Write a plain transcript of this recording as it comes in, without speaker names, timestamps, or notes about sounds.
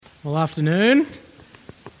Well, afternoon.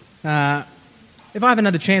 If I haven't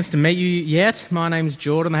had a chance to meet you yet, my name's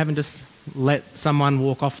Jordan. I haven't just let someone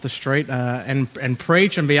walk off the street and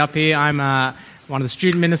preach and be up here. I'm one of the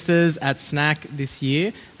student ministers at Snack this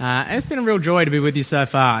year, and it's been a real joy to be with you so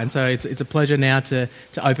far. And so it's a pleasure now to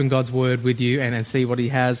open God's Word with you and see what He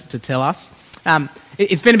has to tell us.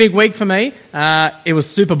 It's been a big week for me. It was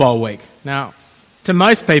Super Bowl week. Now, to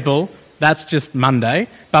most people, that's just Monday,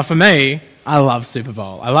 but for me, I love Super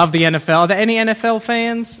Bowl. I love the NFL. Are there any NFL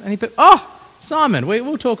fans? Simon,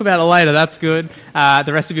 we'll talk about it later. That's good.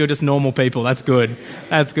 The rest of you are just normal people. That's good.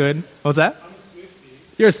 That's good. What's that? I'm a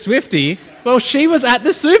Swiftie. You're a Swiftie? Well, she was at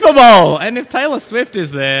the Super Bowl. And if Taylor Swift is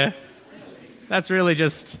there, that's really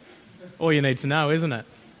just all you need to know, isn't it?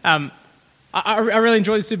 I really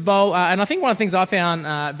enjoyed the Super Bowl. And I think one of the things I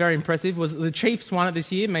found very impressive was the Chiefs won it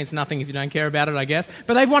this year. It means nothing if you don't care about it, I guess.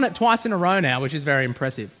 But they've won it twice in a row now, which is very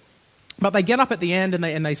impressive. But they get up at the end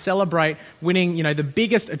and they celebrate winning, the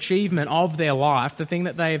biggest achievement of their life, the thing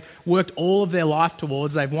that they've worked all of their life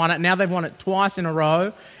towards. They've won it. Now they've won it twice in a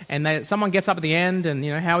row. And someone gets up at the end and,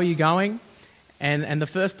 how are you going? And the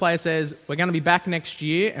first player says, we're going to be back next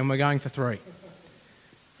year and we're going for 3.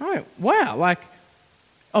 Oh, wow.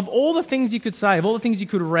 Of all the things you could say, of all the things you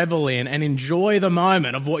could revel in and enjoy the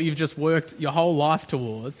moment of what you've just worked your whole life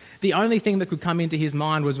towards, the only thing that could come into his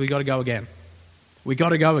mind was, we got to go again. We got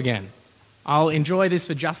to go again. I'll enjoy this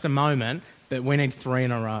for just a moment, but we need 3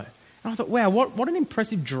 in a row. And I thought, wow, what an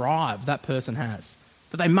impressive drive that person has,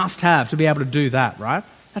 that they must have to be able to do that, right?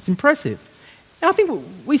 That's impressive. And I think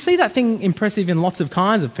we see that thing impressive in lots of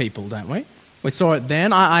kinds of people, don't we? We saw it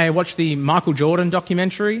then. I watched the Michael Jordan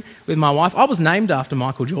documentary with my wife. I was named after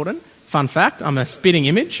Michael Jordan. Fun fact, I'm a spitting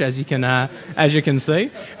image, as you can see.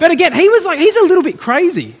 But again, he's a little bit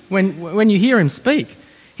crazy when you hear him speak.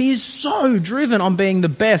 He is so driven on being the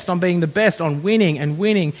best, on winning and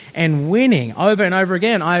winning and winning over and over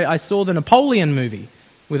again. I saw the Napoleon movie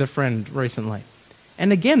with a friend recently.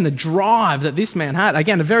 And again, the drive that this man had,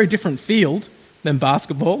 again, a very different field than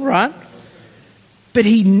basketball, right? But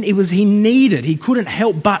he couldn't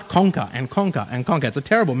help but conquer and conquer and conquer. It's a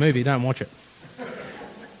terrible movie, don't watch it.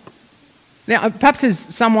 Now, perhaps there's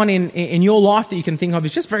someone in your life that you can think of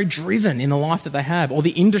who's just very driven in the life that they have, or the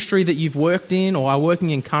industry that you've worked in or are working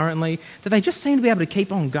in currently, that they just seem to be able to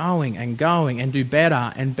keep on going and going and do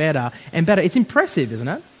better and better and better. It's impressive, isn't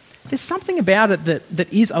it? There's something about it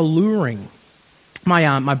that is alluring.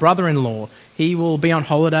 My brother-in-law, he will be on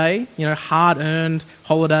holiday, hard-earned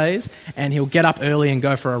holidays, and he'll get up early and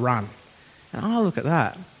go for a run. And I look at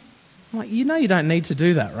that. I'm like, you don't need to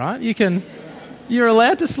do that, right? You're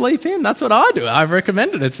allowed to sleep in. That's what I do. I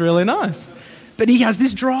recommend it. It's really nice. But he has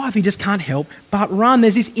this drive. He just can't help but run.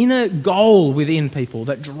 There's this inner goal within people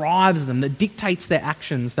that drives them, that dictates their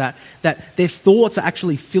actions, that their thoughts are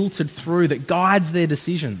actually filtered through, that guides their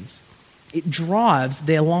decisions. It drives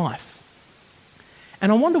their life.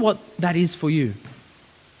 And I wonder what that is for you.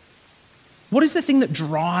 What is the thing that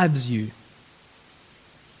drives you?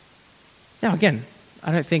 Now, again,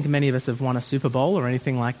 I don't think many of us have won a Super Bowl or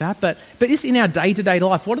anything like that, but just in our day-to-day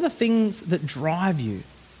life, what are the things that drive you?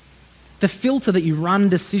 The filter that you run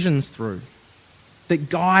decisions through, that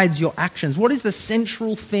guides your actions. What is the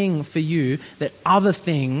central thing for you that other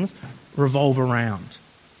things revolve around?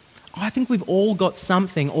 I think we've all got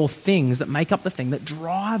something or things that make up the thing that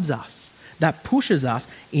drives us, that pushes us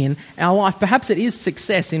in our life. Perhaps it is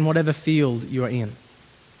success in whatever field you're in.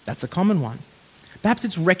 That's a common one. Perhaps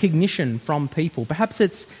it's recognition from people. Perhaps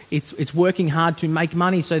it's working hard to make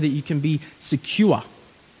money so that you can be secure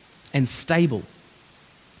and stable.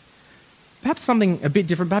 Perhaps something a bit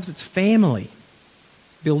different. Perhaps it's family.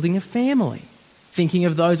 Building a family. Thinking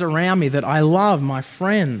of those around me that I love, my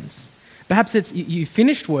friends. Perhaps it's you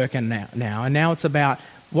finished work and now it's about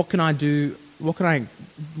what can I do, what can I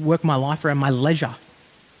work my life around, my leisure.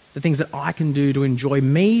 The things that I can do to enjoy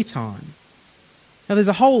me time. Now, there's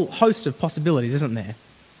a whole host of possibilities, isn't there?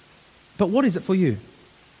 But what is it for you?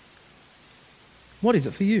 What is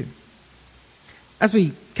it for you? As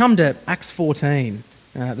we come to Acts 14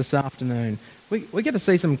 this afternoon, we get to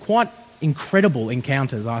see some quite incredible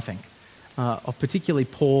encounters, I think, of particularly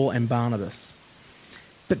Paul and Barnabas.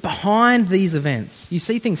 But behind these events, you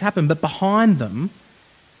see things happen, but behind them,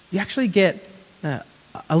 you actually get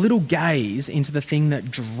a little gaze into the thing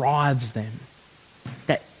that drives them.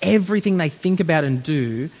 That everything they think about and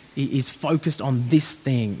do is focused on this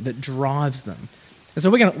thing that drives them. And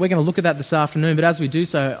so we're going to look at that this afternoon, but as we do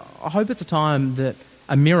so, I hope it's a time that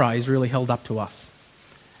a mirror is really held up to us.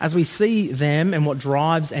 As we see them and what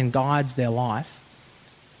drives and guides their life,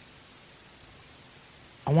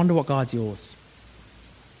 I wonder what guides yours.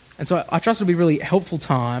 And so I trust it'll be a really helpful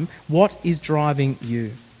time. What is driving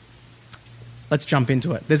you? Let's jump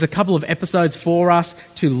into it. There's a couple of episodes for us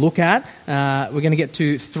to look at. We're going to get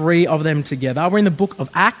to 3 of them together. We're in the book of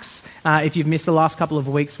Acts, if you've missed the last couple of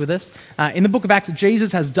weeks with us. In the book of Acts,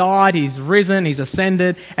 Jesus has died, he's risen, he's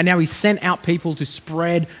ascended, and now he's sent out people to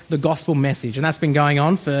spread the gospel message. And that's been going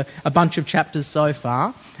on for a bunch of chapters so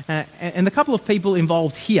far. And the couple of people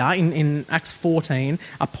involved here in Acts 14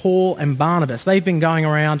 are Paul and Barnabas. They've been going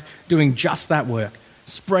around doing just that work,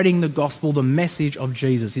 spreading the gospel, the message of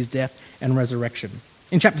Jesus, his death and resurrection.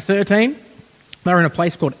 In chapter 13, they're in a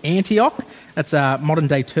place called Antioch. That's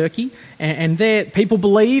modern-day Turkey. And there, people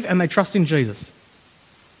believe and they trust in Jesus.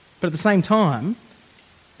 But at the same time,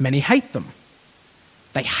 many hate them.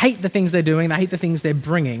 They hate the things they're doing. They hate the things they're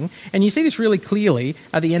bringing. And you see this really clearly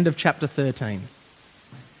at the end of chapter 13.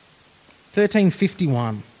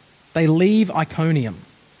 1351. They leave Iconium.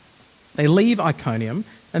 They leave Iconium,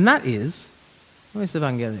 and that is... Let me see if I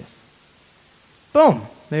can get this. Boom!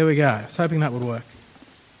 There we go. I was hoping that would work.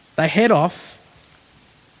 They head off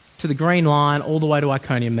to the Green Line all the way to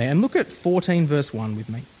Iconium there. And look at 14 verse 1 with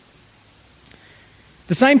me.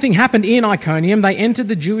 The same thing happened in Iconium. They entered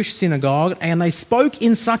the Jewish synagogue and they spoke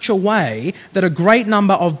in such a way that a great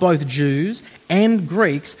number of both Jews and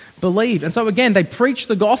Greeks believed. And so again, they preach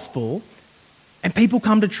the gospel and people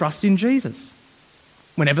come to trust in Jesus.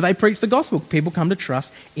 Whenever they preach the gospel, people come to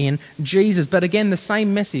trust in Jesus. But again, the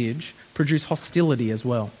same message produced hostility as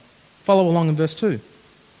well. Follow along in verse 2.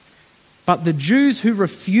 But the Jews who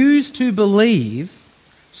refused to believe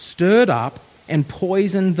stirred up and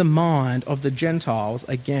poisoned the mind of the Gentiles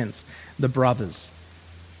against the brothers.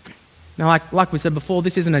 Now, like we said before,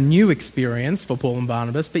 this isn't a new experience for Paul and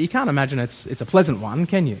Barnabas, but you can't imagine it's a pleasant one,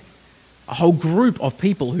 can you? A whole group of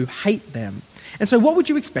people who hate them. And so what would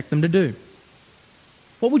you expect them to do?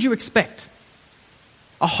 What would you expect?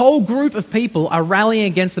 A whole group of people are rallying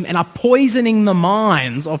against them and are poisoning the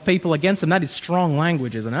minds of people against them. That is strong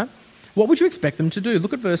language, isn't it? What would you expect them to do?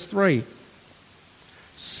 Look at verse 3.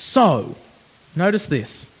 So, notice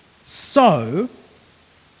this. So,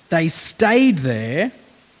 they stayed there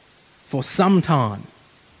for some time.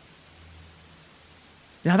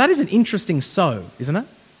 Now that is an interesting so, isn't it?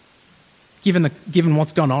 Given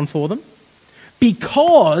what's gone on for them.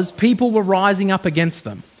 Because people were rising up against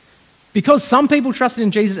them. Because some people trusted in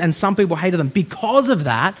Jesus and some people hated them. Because of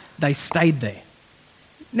that, they stayed there.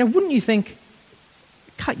 Now, wouldn't you think,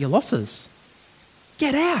 cut your losses.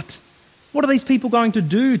 Get out. What are these people going to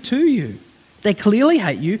do to you? They clearly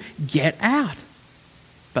hate you. Get out.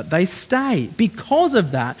 But they stay. Because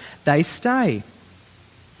of that, they stay.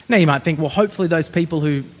 Now, you might think, well, hopefully those people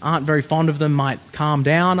who aren't very fond of them might calm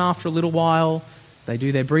down after a little while. They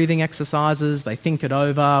do their breathing exercises, they think it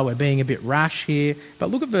over, we're being a bit rash here.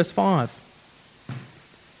 But look at verse 5.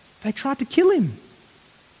 They tried to kill him.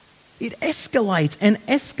 It escalates and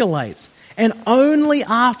escalates. And only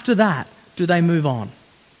after that do they move on.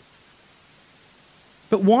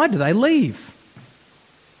 But why do they leave?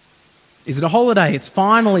 Is it a holiday? It's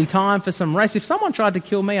finally time for some rest. If someone tried to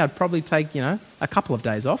kill me, I'd probably take, a couple of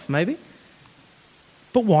days off, maybe.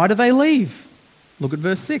 But why do they leave? Look at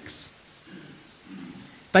verse 6.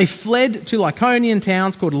 They fled to Lycaonian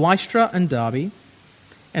towns called Lystra and Derbe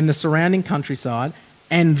and the surrounding countryside,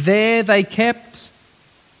 and there they kept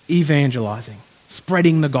evangelizing,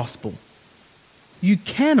 spreading the gospel. You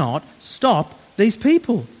cannot stop these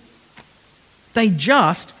people. They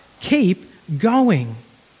just keep going.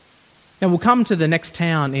 Now we'll come to the next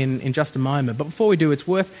town in just a moment, but before we do, it's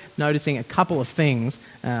worth noticing a couple of things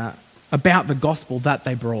about the gospel that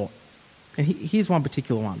they brought. And here's one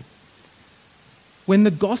particular one. When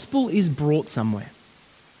the gospel is brought somewhere,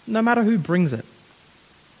 no matter who brings it,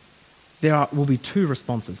 there will be 2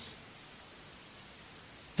 responses.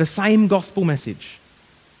 The same gospel message,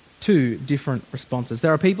 2 different responses.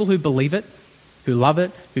 There are people who believe it, who love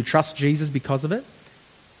it, who trust Jesus because of it,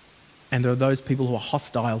 and there are those people who are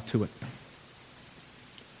hostile to it.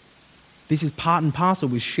 This is part and parcel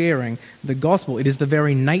with sharing the gospel. It is the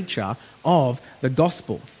very nature of the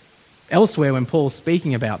gospel. Elsewhere, when Paul's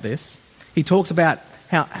speaking about this, he talks about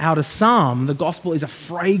how to some, the gospel is a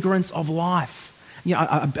fragrance of life.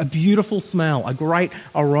 A beautiful smell, a great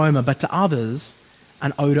aroma, but to others,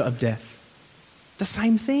 an odor of death. The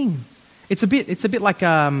same thing. It's a bit like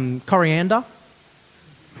coriander.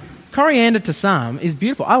 Coriander to some is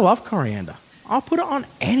beautiful. I love coriander. I'll put it on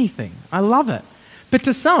anything. I love it. But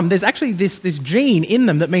to some, there's actually this gene in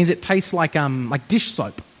them that means it tastes like dish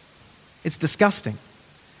soap. It's disgusting.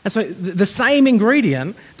 And so the same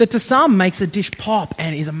ingredient that to some makes a dish pop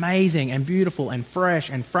and is amazing and beautiful and fresh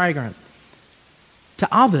and fragrant, to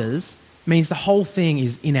others, means the whole thing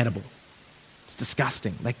is inedible. It's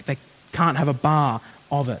disgusting. They can't have a bar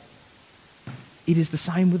of it. It is the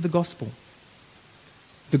same with the gospel.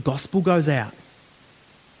 The gospel goes out,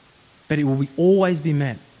 but it will always be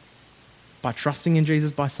met by trusting in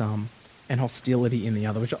Jesus by some and hostility in the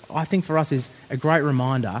other, which I think for us is a great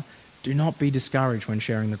reminder. Do not be discouraged when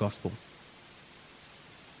sharing the gospel.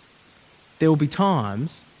 There will be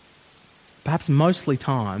times, perhaps mostly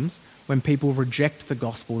times, when people reject the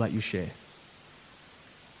gospel that you share.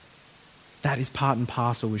 That is part and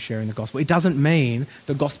parcel with sharing the gospel. It doesn't mean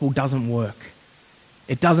the gospel doesn't work.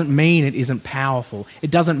 It doesn't mean it isn't powerful. It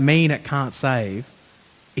doesn't mean it can't save.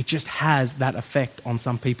 It just has that effect on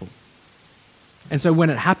some people. And so when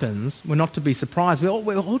it happens, we're not to be surprised. We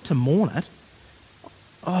ought to mourn it.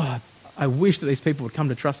 Oh, I wish that these people would come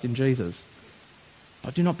to trust in Jesus.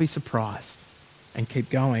 But do not be surprised. And keep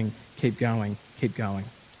going, keep going, keep going.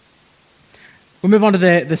 We'll move on to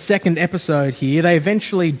the second episode here. They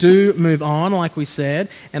eventually do move on, like we said,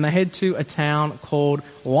 and they head to a town called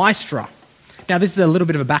Lystra. Now, this is a little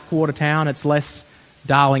bit of a backwater town. It's less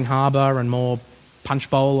Darling Harbour and more Punch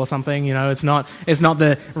Bowl or something. You know, it's not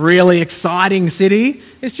the really exciting city.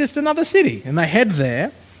 It's just another city. And they head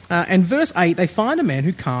there. And verse 8, they find a man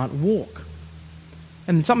who can't walk.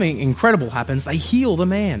 And something incredible happens. They heal the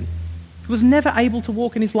man who was never able to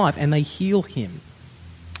walk in his life, and they heal him.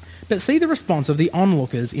 But see the response of the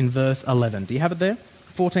onlookers in verse 11. Do you have it there?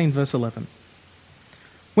 14 verse 11.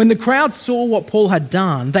 When the crowd saw what Paul had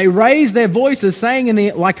done, they raised their voices, saying in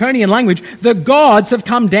the Lycaonian language, "The gods have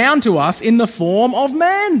come down to us in the form of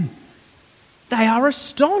men." They are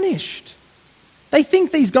astonished. They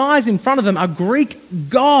think these guys in front of them are Greek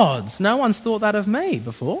gods. No one's thought that of me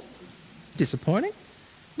before. Disappointing.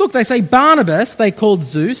 Look, they say Barnabas, they called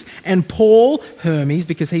Zeus, and Paul, Hermes,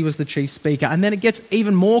 because he was the chief speaker. And then it gets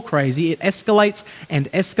even more crazy. It escalates and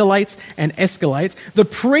escalates and escalates. The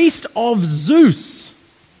priest of Zeus,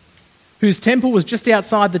 whose temple was just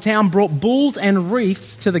outside the town, brought bulls and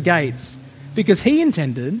wreaths to the gates because he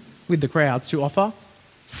intended, with the crowds, to offer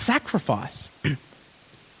sacrifice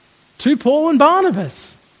to Paul and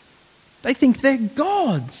Barnabas. They think they're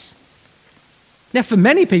gods. Now, for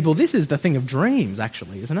many people, this is the thing of dreams,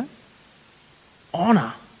 actually, isn't it?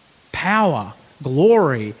 Honor, power,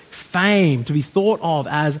 glory, fame, to be thought of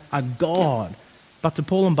as a god. But to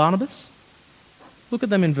Paul and Barnabas, look at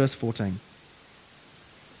them in verse 14.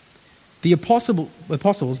 The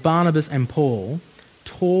apostles, Barnabas and Paul,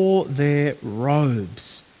 tore their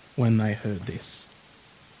robes when they heard this.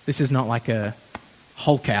 This is not like a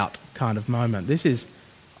Hulk out kind of moment. This is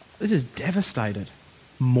devastated,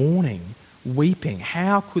 mourning, weeping.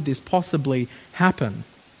 How could this possibly happen?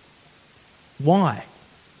 Why?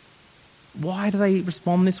 Why do they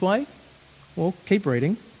respond this way? Well, keep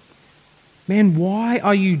reading. Man, why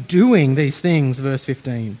are you doing these things? Verse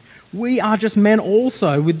 15. We are just men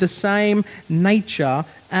also with the same nature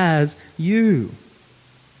as you.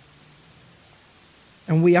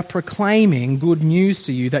 And we are proclaiming good news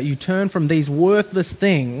to you that you turn from these worthless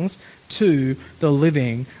things to the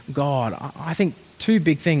living God. I think two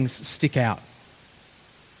big things stick out.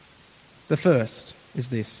 The first is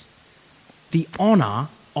this: the honour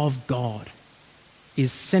of God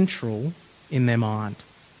is central in their mind.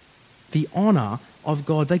 The honour of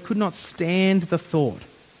God. They could not stand the thought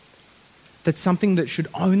that something that should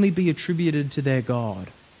only be attributed to their God,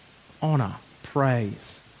 honour,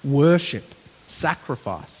 praise, worship,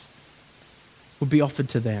 sacrifice, would be offered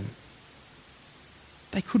to them.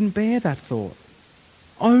 They couldn't bear that thought.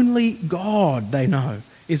 Only God, they know,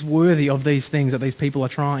 is worthy of these things that these people are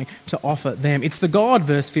trying to offer them. It's the God,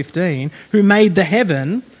 verse 15, who made the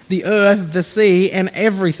heaven, the earth, the sea, and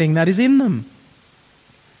everything that is in them.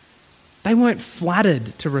 They weren't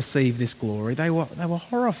flattered to receive this glory. They were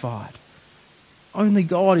horrified. Only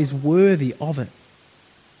God is worthy of it.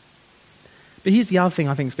 But here's the other thing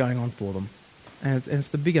I think is going on for them, and it's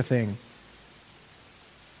the bigger thing.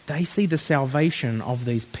 They see the salvation of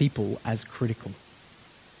these people as critical.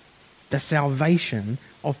 The salvation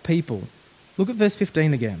of people. Look at verse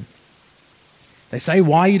 15 again. They say,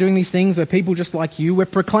 why are you doing these things? We're people just like you. We're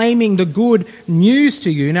proclaiming the good news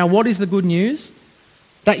to you. Now, what is the good news?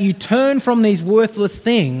 That you turn from these worthless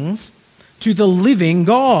things to the living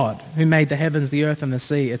God who made the heavens, the earth and the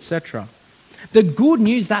sea, etc. The good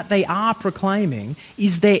news that they are proclaiming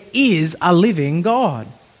is there is a living God.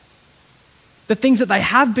 The things that they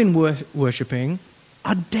have been worshipping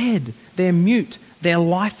are dead. They're mute. They're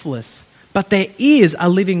lifeless. But there is a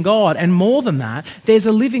living God. And more than that, there's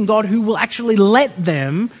a living God who will actually let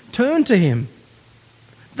them turn to him.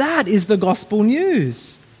 That is the gospel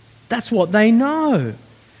news. That's what they know.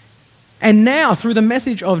 And now, through the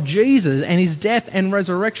message of Jesus and his death and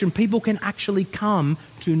resurrection, people can actually come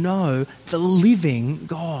to know the living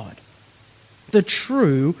God, the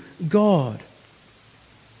true God.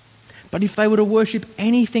 But if they were to worship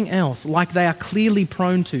anything else, like they are clearly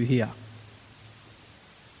prone to here,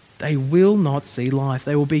 they will not see life.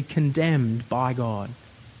 They will be condemned by God.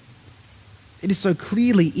 It is so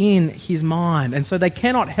clearly in his mind. And so they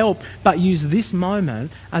cannot help but use this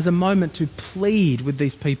moment as a moment to plead with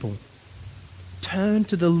these people. Turn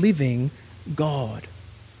to the living God.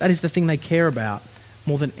 That is the thing they care about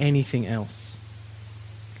more than anything else.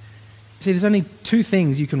 See, there's only two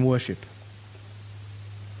things you can worship: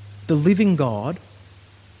 the living God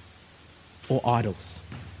or idols.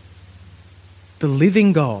 The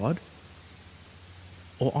living God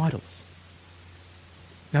or idols.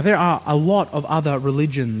 Now, there are a lot of other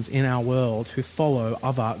religions in our world who follow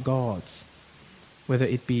other gods, whether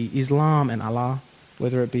it be Islam and Allah,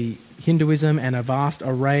 whether it be Hinduism and a vast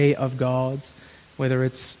array of gods, whether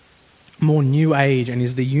it's more New Age and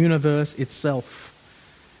is the universe itself.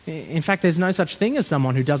 In fact, there's no such thing as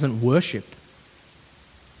someone who doesn't worship.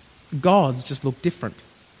 Gods just look different.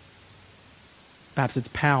 Perhaps it's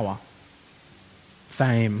power,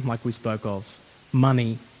 fame, like we spoke of,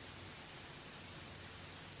 money.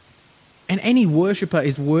 And any worshipper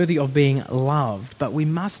is worthy of being loved, but we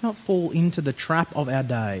must not fall into the trap of our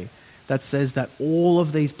day that says that all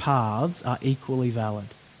of these paths are equally valid.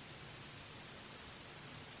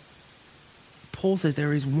 Paul says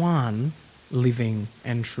there is one living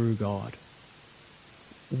and true God.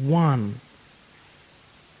 One.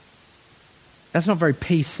 That's not very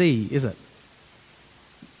PC, is it?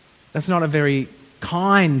 That's not a very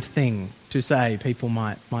kind thing to say, people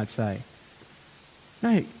might say.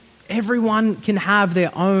 No, everyone can have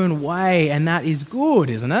their own way, and that is good,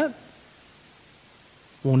 isn't it?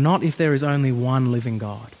 Well, not if there is only one living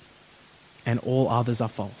God and all others are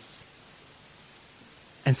false.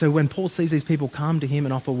 And so when Paul sees these people come to him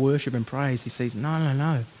and offer worship and praise, he sees,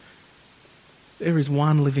 no. There is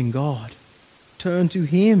one living God. Turn to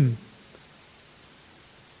him.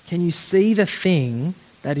 Can you see the thing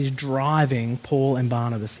that is driving Paul and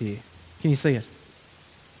Barnabas here? Can you see it?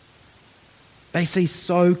 They see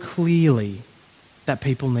so clearly that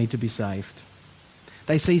people need to be saved.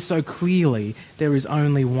 They see so clearly there is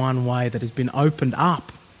only one way that has been opened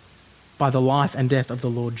up by the life and death of the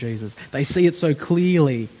Lord Jesus. They see it so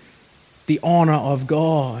clearly, the honour of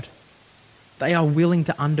God. They are willing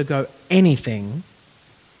to undergo anything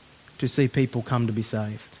to see people come to be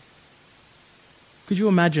saved. Could you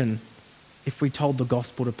imagine if we told the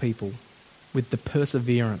gospel to people with the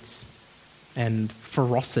perseverance and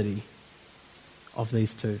ferocity of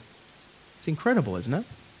these two? It's incredible, isn't it?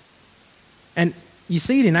 And you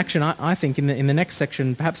see it in action, I think, in the next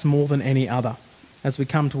section, perhaps more than any other, as we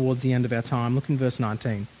come towards the end of our time. Look in verse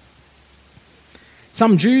 19.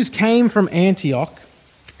 Some Jews came from Antioch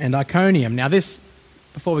and Iconium. Now this,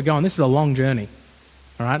 before we go on, this is a long journey,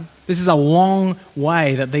 all right? This is a long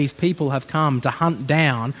way that these people have come to hunt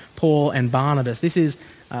down Paul and Barnabas. This is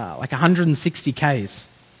like 160 Ks.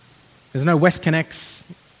 There's no West Connects.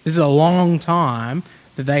 This is a long time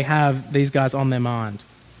that they have these guys on their mind.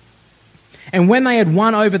 And when they had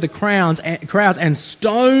won over the crowds and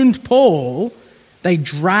stoned Paul, they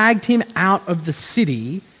dragged him out of the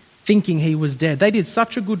city thinking he was dead. They did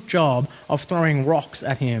such a good job of throwing rocks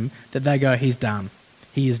at him that they go, he's done.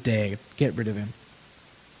 He is dead. Get rid of him.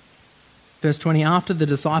 Verse 20, after the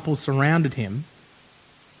disciples surrounded him,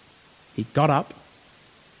 he got up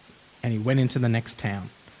and he went into the next town.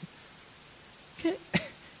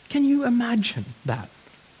 Can you imagine that?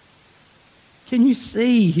 Can you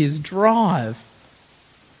see his drive?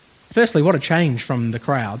 Firstly, what a change from the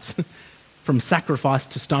crowds, from sacrifice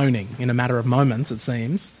to stoning in a matter of moments, it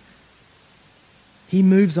seems. He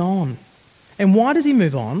moves on. And why does he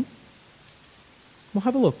move on? Well,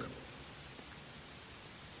 have a look.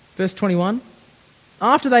 Verse 21,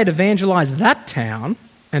 after they'd evangelized that town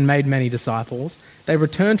and made many disciples, they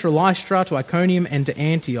returned to Lystra, to Iconium, and to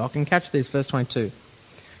Antioch. And catch this, verse 22.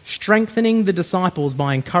 Strengthening the disciples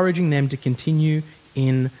by encouraging them to continue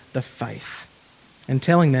in the faith and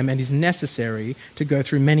telling them it is necessary to go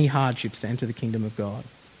through many hardships to enter the kingdom of God.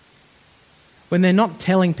 When they're not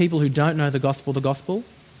telling people who don't know the gospel,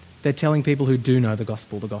 they're telling people who do know the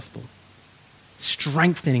gospel.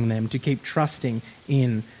 Strengthening them to keep trusting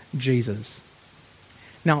in Jesus.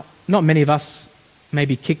 Now, not many of us may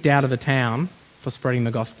be kicked out of the town for spreading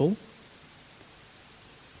the gospel,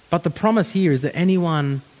 but the promise here is that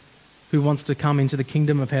anyone who wants to come into the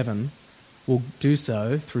kingdom of heaven will do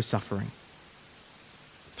so through suffering,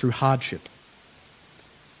 through hardship.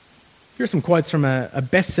 Here are some quotes from a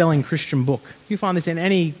best-selling Christian book. You find this in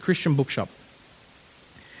any Christian bookshop.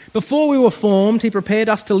 Before we were formed, he prepared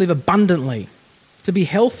us to live abundantly, to be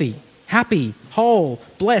healthy, happy, whole,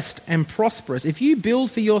 blessed, and prosperous. If you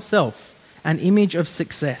build for yourself an image of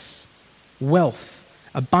success, wealth,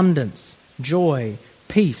 abundance, joy,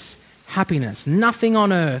 peace, happiness, nothing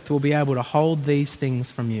on earth will be able to hold these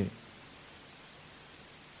things from you.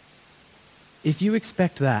 If you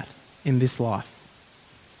expect that in this life,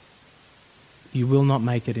 you will not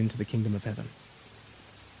make it into the kingdom of heaven.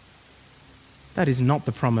 That is not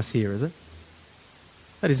the promise here, is it?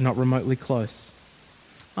 That is not remotely close.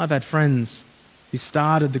 I've had friends who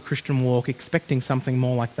started the Christian walk expecting something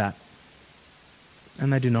more like that,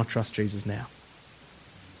 and they do not trust Jesus now,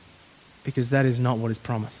 because that is not what is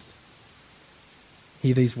promised.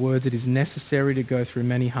 Hear these words: it is necessary to go through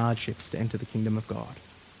many hardships to enter the kingdom of God.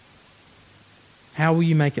 How will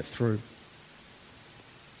you make it through?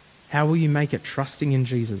 How will you make it trusting in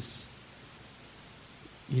Jesus?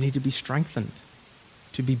 You need to be strengthened,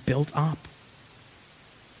 to be built up.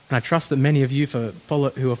 And I trust that many of you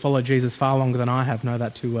who have followed Jesus far longer than I have know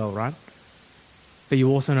that too well, right? But you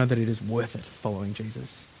also know that it is worth it following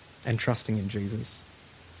Jesus and trusting in Jesus.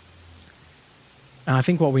 And I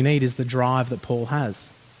think what we need is the drive that Paul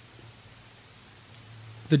has.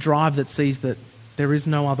 The drive that sees that there is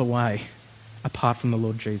no other way apart from the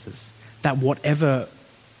Lord Jesus. That whatever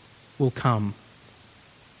will come,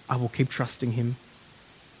 I will keep trusting him.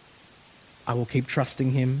 I will keep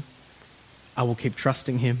trusting him. I will keep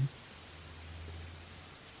trusting him.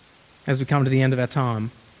 As we come to the end of our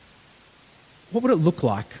time, what would it look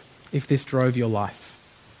like if this drove your life?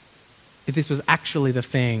 If this was actually the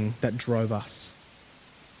thing that drove us?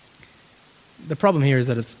 The problem here is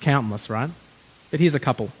that it's countless, right? But here's a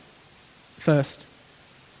couple. First,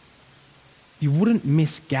 you wouldn't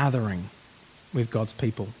miss gathering with God's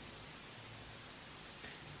people.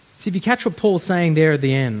 See, if you catch what Paul's saying there at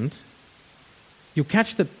the end, you'll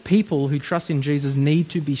catch that people who trust in Jesus need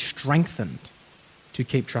to be strengthened to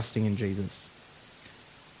keep trusting in Jesus.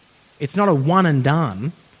 It's not a one and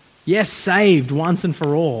done. Yes, saved once and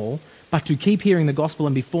for all, but to keep hearing the gospel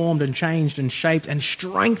and be formed and changed and shaped and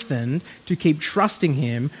strengthened to keep trusting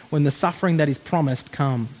him when the suffering that is promised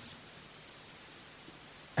comes.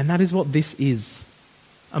 And that is what this is.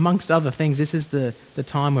 Amongst other things, this is the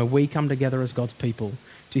time where we come together as God's people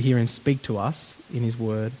to hear him speak to us in his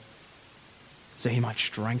word so he might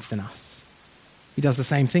strengthen us. He does the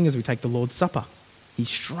same thing as we take the Lord's Supper. He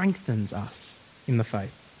strengthens us in the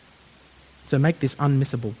faith. So make this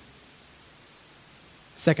unmissable.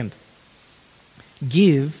 Second,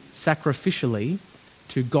 give sacrificially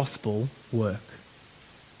to gospel work.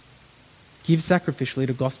 Give sacrificially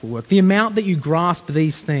to gospel work. The amount that you grasp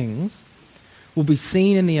these things will be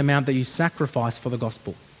seen in the amount that you sacrifice for the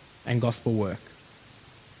gospel and gospel work.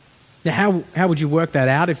 Now, how would you work that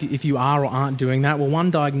out if you are or aren't doing that? Well, one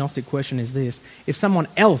diagnostic question is this. If someone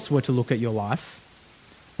else were to look at your life,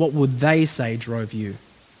 what would they say drove you?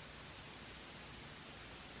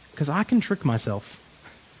 Because I can trick myself.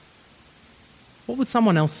 What would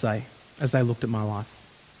someone else say as they looked at my life?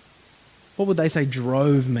 What would they say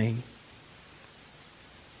drove me?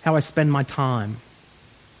 How I spend my time,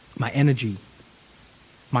 my energy,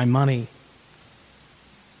 my money.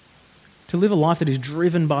 To live a life that is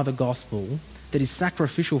driven by the gospel, that is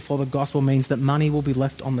sacrificial for the gospel, means that money will be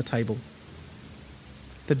left on the table.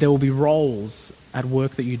 That there will be roles at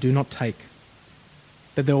work that you do not take.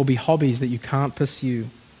 That there will be hobbies that you can't pursue.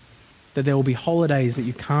 That there will be holidays that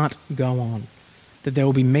you can't go on. That there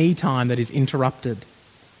will be me time that is interrupted.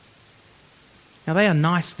 Now, they are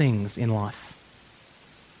nice things in life,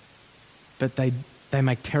 but they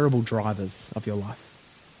make terrible drivers of your life.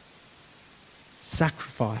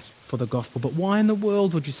 Sacrifice for the gospel. But why in the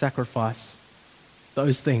world would you sacrifice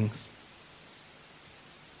those things?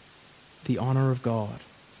 The honor of God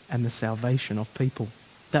and the salvation of people,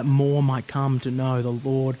 that more might come to know the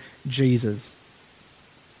Lord Jesus.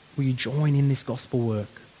 Will you join in this gospel work?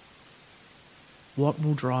 What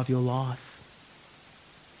will drive your life?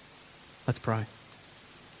 Let's pray.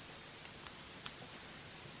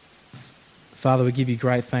 Father, we give you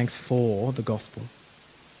great thanks for the gospel.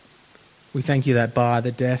 We thank you that by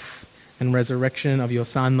the death and resurrection of your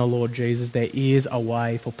Son, the Lord Jesus, there is a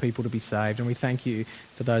way for people to be saved. And we thank you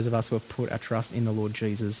for those of us who have put our trust in the Lord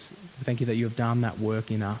Jesus. We thank you that you have done that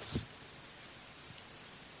work in us.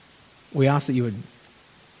 We ask that you would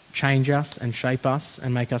change us and shape us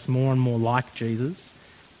and make us more and more like Jesus,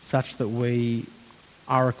 such that we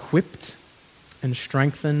are equipped and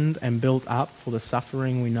strengthened and built up for the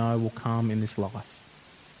suffering we know will come in this life.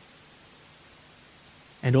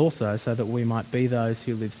 and also so that we might be those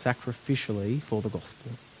who live sacrificially for the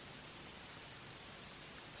gospel.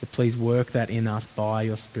 So please work that in us by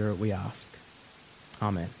your Spirit, we ask.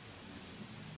 Amen.